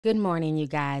Good morning, you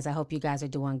guys. I hope you guys are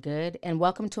doing good. And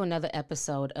welcome to another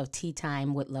episode of Tea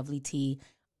Time with Lovelyti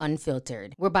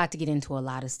Unfiltered. We're about to get into a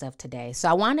lot of stuff today. So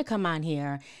I want to come on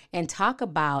here and talk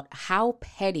about how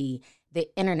petty the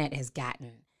internet has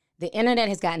gotten. The internet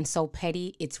has gotten so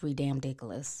petty, it's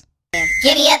ridiculous.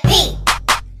 Give me a P.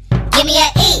 Give me a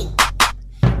E.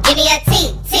 Give me a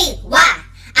T. T-Y.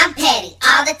 I'm petty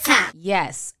all the time.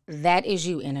 Yes, that is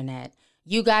you, internet.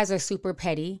 You guys are super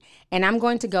petty, and I'm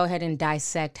going to go ahead and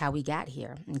dissect how we got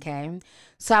here, okay?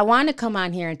 So I want to come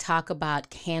on here and talk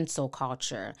about cancel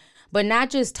culture, but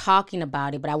not just talking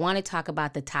about it, but I want to talk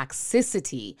about the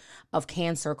toxicity of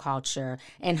cancel culture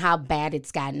and how bad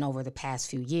it's gotten over the past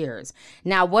few years.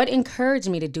 Now, what encouraged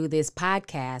me to do this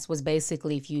podcast was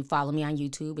basically, if you follow me on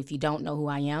YouTube, if you don't know who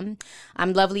I am,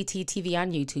 I'm Lovelyti TV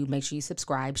on YouTube. Make sure you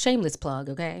subscribe. Shameless plug,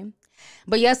 okay?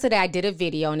 But yesterday I did a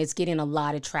video and it's getting a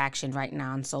lot of traction right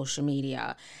now on social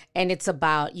media. And it's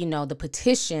about, the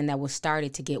petition that was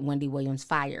started to get Wendy Williams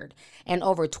fired. And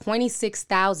over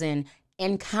 26,000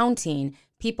 and counting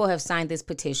people have signed this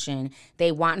petition.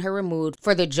 They want her removed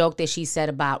for the joke that she said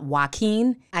about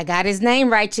Joaquin. I got his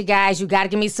name right, you guys. You got to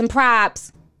give me some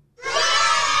props.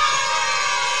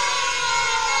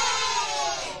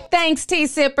 Thanks, tea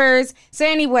sippers. So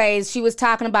anyways, she was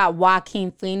talking about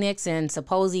Joaquin Phoenix and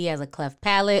suppose he has a cleft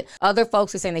palate. Other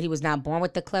folks are saying that he was not born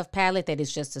with the cleft palate, that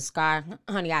it's just a scar.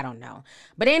 Honey, I don't know.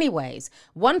 But anyways,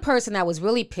 one person that was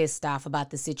really pissed off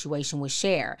about the situation was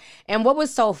Cher. And what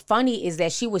was so funny is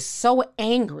that she was so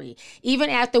angry. Even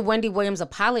after Wendy Williams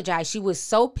apologized, she was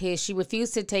so pissed. She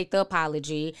refused to take the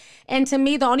apology. And to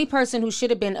me, the only person who should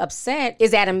have been upset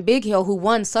is Adam Big Hill, who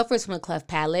one suffers from a cleft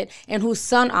palate and whose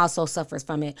son also suffers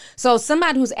from it. So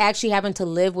somebody who's actually having to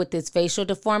live with this facial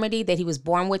deformity that he was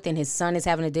born with and his son is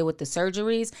having to deal with the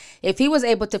surgeries, if he was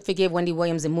able to forgive Wendy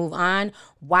Williams and move on,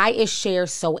 why is Cher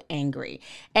so angry?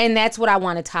 And that's what I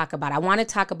want to talk about. I want to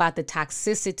talk about the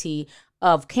toxicity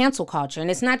of cancel culture.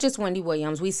 And it's not just Wendy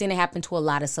Williams. We've seen it happen to a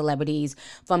lot of celebrities,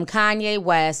 from Kanye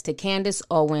West to Candace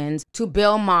Owens to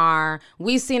Bill Maher.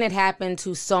 We've seen it happen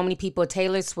to so many people,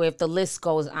 Taylor Swift, the list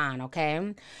goes on,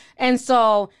 okay? And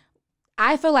so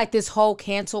I feel like this whole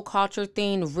cancel culture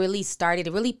thing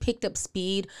really picked up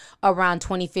speed around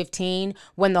 2015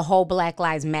 when the whole Black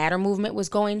Lives Matter movement was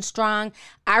going strong.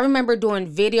 I remember doing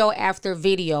video after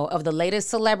video of the latest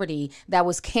celebrity that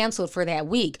was canceled for that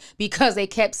week because they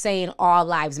kept saying all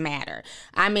lives matter.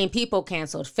 I mean, people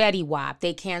canceled Fetty Wap,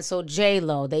 they canceled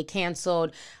J-Lo, they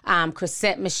canceled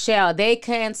Chrisette Michele, they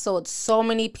canceled so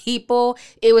many people.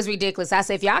 It was ridiculous. I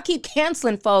said, if y'all keep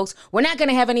canceling folks, we're not going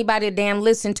to have anybody to damn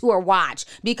listen to or watch,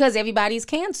 because everybody's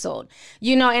canceled,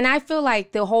 and I feel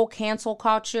like the whole cancel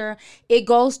culture, it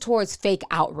goes towards fake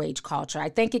outrage culture. I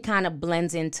think it kind of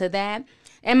blends into that.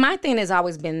 And my thing has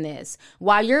always been this: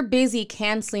 while you're busy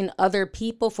canceling other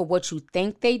people for what you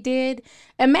think they did,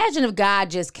 imagine if God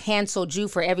just canceled you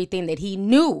for everything that he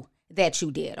knew that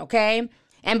you did, okay?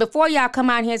 And before y'all come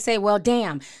out here and say, well,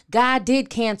 damn, God did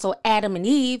cancel Adam and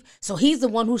Eve, so he's the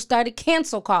one who started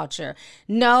cancel culture.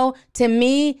 No, to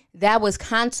me, that was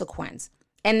consequence.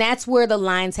 And that's where the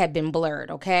lines have been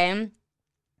blurred, okay?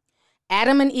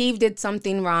 Adam and Eve did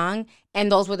something wrong, and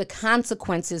those were the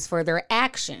consequences for their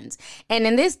actions. And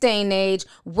in this day and age,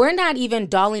 we're not even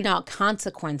doling out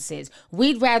consequences.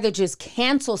 We'd rather just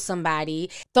cancel somebody,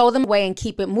 throw them away, and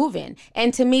keep it moving.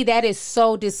 And to me, that is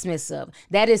so dismissive.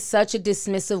 That is such a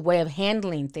dismissive way of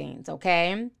handling things,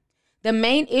 okay? The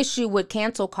main issue with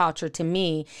cancel culture to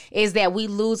me is that we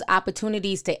lose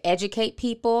opportunities to educate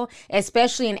people,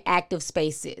 especially in active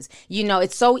spaces.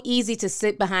 It's so easy to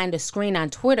sit behind a screen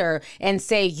on Twitter and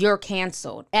say you're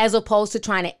canceled, as opposed to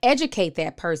trying to educate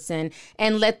that person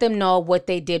and let them know what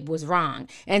they did was wrong.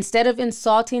 Instead of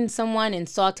insulting someone,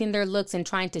 insulting their looks, and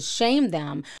trying to shame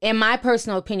them, in my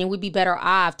personal opinion, we'd be better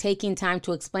off taking time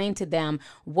to explain to them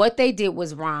what they did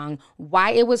was wrong, why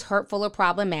it was hurtful or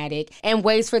problematic, and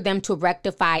ways for them to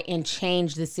rectify and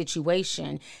change the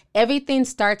situation. Everything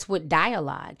starts with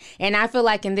dialogue. And I feel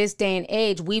like in this day and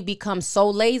age, we've become so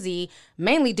lazy,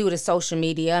 mainly due to social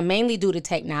media, mainly due to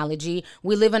technology.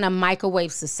 We live in a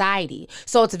microwave society.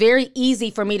 So it's very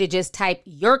easy for me to just type,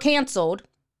 you're canceled,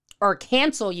 or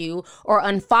cancel you, or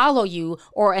unfollow you,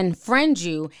 or unfriend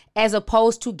you, as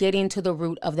opposed to getting to the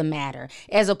root of the matter,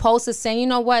 as opposed to saying, you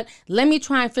know what, let me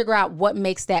try and figure out what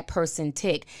makes that person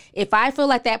tick. If I feel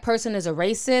like that person is a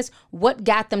racist, what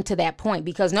got them to that point?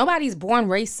 Because nobody's born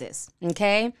racist,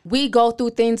 okay? We go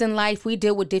through things in life, we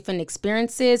deal with different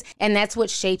experiences, and that's what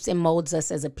shapes and molds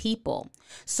us as a people.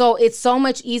 So it's so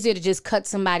much easier to just cut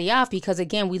somebody off because,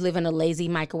 again, we live in a lazy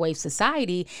microwave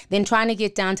society than trying to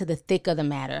get down to the thick of the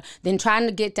matter. than trying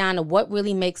to get down to what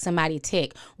really makes somebody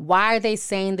tick. Why are they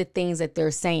saying the things that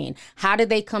they're saying? How did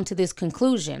they come to this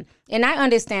conclusion? And I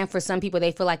understand for some people,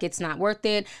 they feel like it's not worth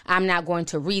it. I'm not going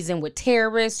to reason with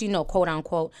terrorists, quote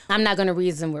unquote. I'm not going to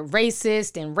reason with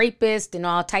racists and rapists and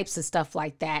all types of stuff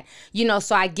like that.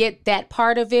 So I get that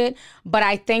part of it. But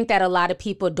I think that a lot of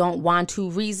people don't want to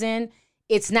reason.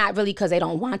 It's not really because they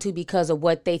don't want to, because of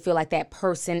what they feel like that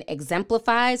person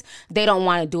exemplifies. They don't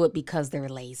want to do it because they're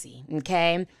lazy.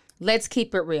 Okay, let's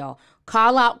keep it real.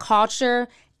 Call out culture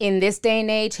in this day and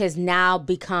age has now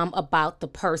become about the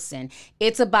person.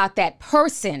 It's about that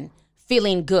person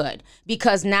feeling good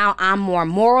because now I'm more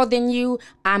moral than you.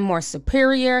 I'm more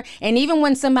superior. And even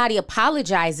when somebody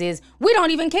apologizes, we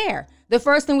don't even care. The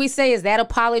first thing we say is that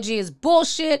apology is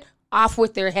bullshit. Off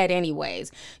with their head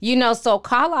anyways. So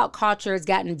call out culture has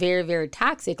gotten very, very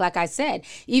toxic. Like I said,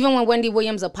 even when Wendy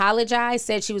Williams apologized,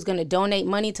 said she was going to donate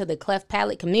money to the cleft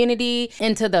palate community,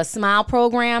 into the SMILE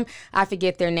program. I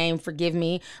forget their name, forgive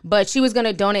me. But she was going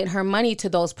to donate her money to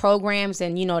those programs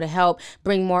and, to help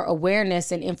bring more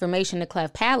awareness and information to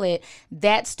cleft palate.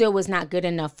 That still was not good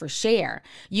enough for Cher.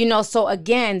 So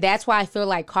again, that's why I feel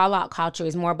like call out culture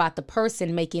is more about the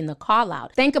person making the call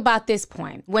out. Think about this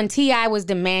point. When T.I. was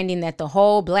demanding that the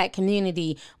whole Black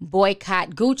community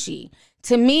boycott Gucci,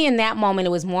 to me in that moment, it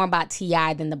was more about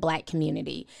T.I. than the Black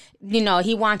community.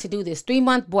 He wanted to do this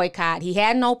 3-month boycott. He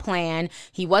had no plan.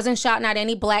 He wasn't shouting out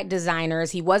any Black designers.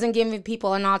 He wasn't giving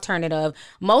people an alternative.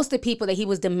 Most of the people that he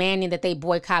was demanding that they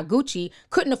boycott Gucci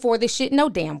couldn't afford this shit no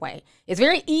damn way. It's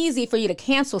very easy for you to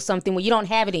cancel something when you don't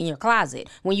have it in your closet,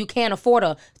 when you can't afford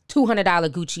a $200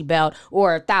 Gucci belt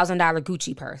or a $1,000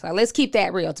 Gucci purse. Like, let's keep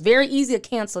that real. It's very easy to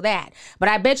cancel that. But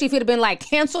I bet you if it had been like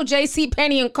cancel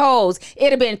JCPenney and Kohl's,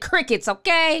 it'd have been crickets,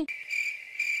 okay?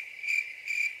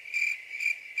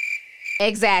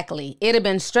 Exactly. It'd have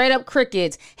been straight up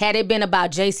crickets had it been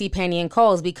about JCPenney and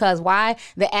Kohl's, because why?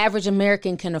 The average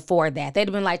American can afford that. They'd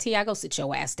have been like, T.I., go sit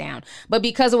your ass down. But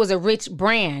because it was a rich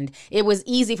brand, it was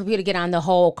easy for people to get on the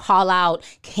whole call out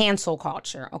cancel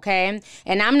culture, okay?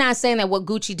 And I'm not saying that what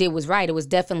Gucci did was right. It was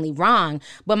definitely wrong.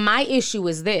 But my issue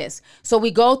is this. So we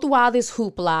go through all this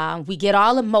hoopla, we get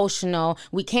all emotional,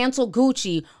 we cancel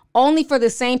Gucci, only for the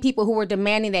same people who were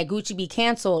demanding that Gucci be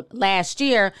canceled last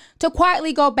year to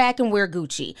quietly go back and wear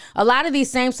Gucci. A lot of these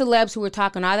same celebs who were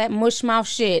talking all that mushmouth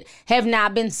shit have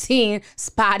not been seen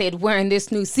spotted wearing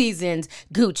this new season's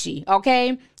Gucci,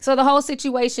 okay? So the whole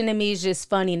situation to me is just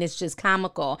funny and it's just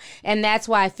comical. And that's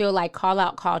why I feel like call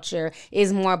out culture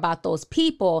is more about those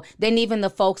people than even the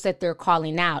folks that they're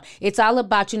calling out. It's all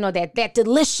about, that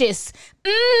delicious,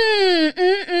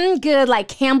 good, like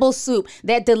Campbell's soup,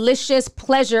 that delicious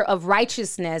pleasure of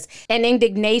righteousness and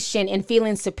indignation and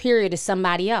feeling superior to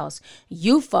somebody else.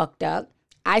 You fucked up.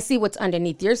 I see what's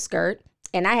underneath your skirt.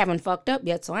 And I haven't fucked up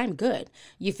yet, so I'm good.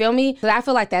 You feel me? But I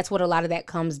feel like that's what a lot of that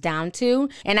comes down to.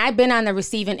 And I've been on the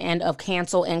receiving end of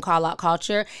cancel and call out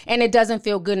culture, and it doesn't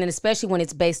feel good, and especially when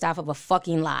it's based off of a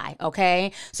fucking lie,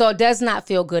 okay? So it does not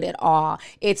feel good at all.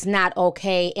 It's not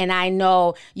okay. And I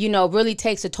know, really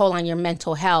takes a toll on your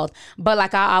mental health. But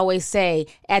like I always say,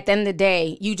 at the end of the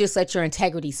day, you just let your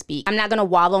integrity speak. I'm not going to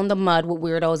wallow in the mud with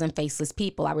weirdos and faceless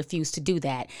people. I refuse to do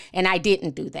that. And I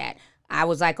didn't do that. I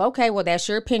was like, okay, well, that's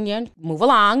your opinion. Move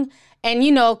along. And,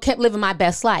 kept living my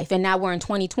best life. And now we're in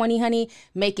 2020, honey,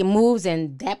 making moves.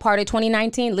 And that part of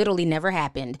 2019 literally never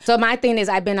happened. So my thing is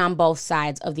I've been on both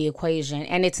sides of the equation.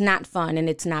 And it's not fun and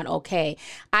it's not okay.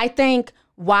 I think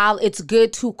while it's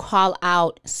good to call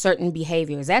out certain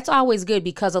behaviors, that's always good,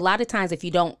 because a lot of times if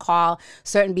you don't call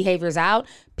certain behaviors out,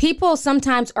 people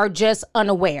sometimes are just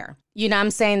unaware. You know what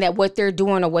I'm saying? That what they're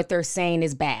doing or what they're saying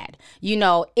is bad.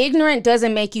 Ignorant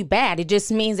doesn't make you bad. It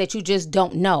just means that you just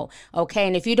don't know. Okay.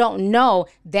 And if you don't know,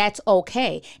 that's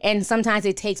okay. And sometimes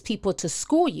it takes people to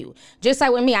school you. Just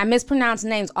like with me, I mispronounce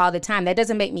names all the time. That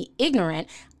doesn't make me ignorant.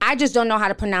 I just don't know how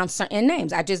to pronounce certain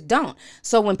names. I just don't.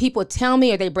 So when people tell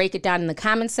me or they break it down in the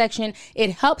comment section,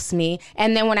 it helps me.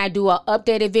 And then when I do an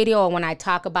updated video or when I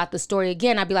talk about the story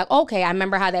again, I'll be like, okay, I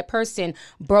remember how that person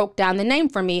broke down the name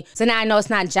for me. So now I know it's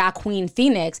not Joaquin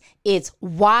Phoenix, it's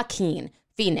Joaquin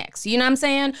Phoenix. You know what I'm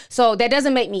saying? So that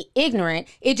doesn't make me ignorant.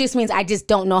 It just means I just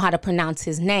don't know how to pronounce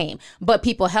his name. But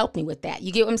people help me with that.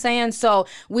 You get what I'm saying? So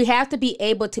we have to be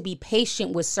able to be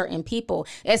patient with certain people,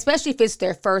 especially if it's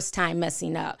their first time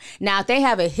messing up. Now, if they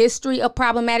have a history of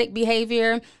problematic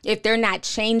behavior, if they're not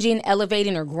changing,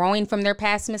 elevating, or growing from their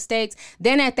past mistakes,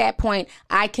 then at that point,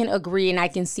 I can agree and I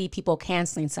can see people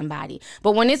canceling somebody.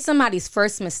 But when it's somebody's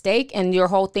first mistake and your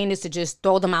whole thing is to just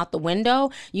throw them out the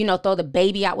window, throw the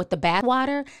baby out with the bathwater,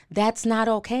 water, that's not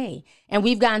okay. And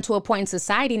we've gotten to a point in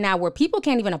society now where people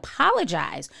can't even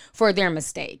apologize for their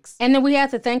mistakes. And then we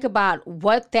have to think about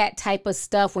what that type of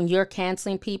stuff, when you're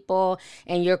canceling people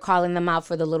and you're calling them out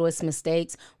for the littlest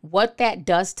mistakes, what that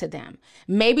does to them.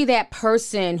 Maybe that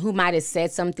person who might have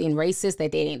said something racist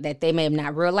that they may have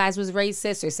not realized was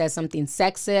racist, or said something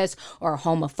sexist or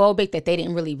homophobic that they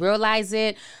didn't really realize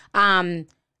it.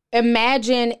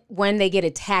 Imagine when they get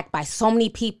attacked by so many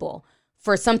people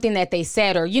for something that they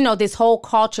said, or, this whole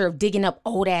culture of digging up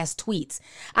old ass tweets.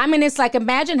 I mean, it's like,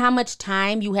 imagine how much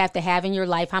time you have to have in your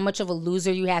life, how much of a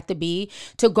loser you have to be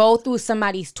to go through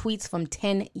somebody's tweets from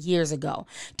 10 years ago.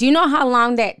 Do you know how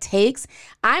long that takes?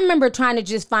 I remember trying to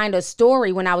just find a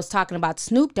story when I was talking about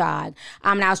Snoop Dogg.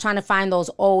 And I was trying to find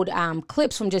those old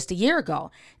clips from just a year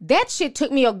ago. That shit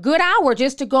took me a good hour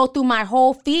just to go through my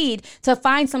whole feed to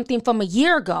find something from a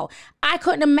year ago. I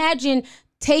couldn't imagine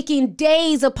taking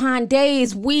days upon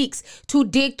days, weeks to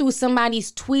dig through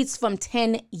somebody's tweets from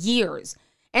 10 years.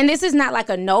 And this is not like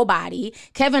a nobody.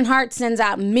 Kevin Hart sends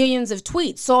out millions of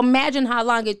tweets. So imagine how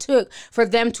long it took for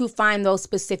them to find those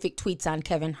specific tweets on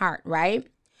Kevin Hart, right?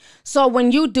 So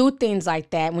when you do things like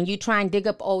that, when you try and dig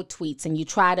up old tweets and you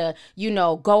try to,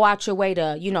 go out your way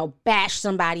to, bash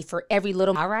somebody for every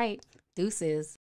little, all right, deuces.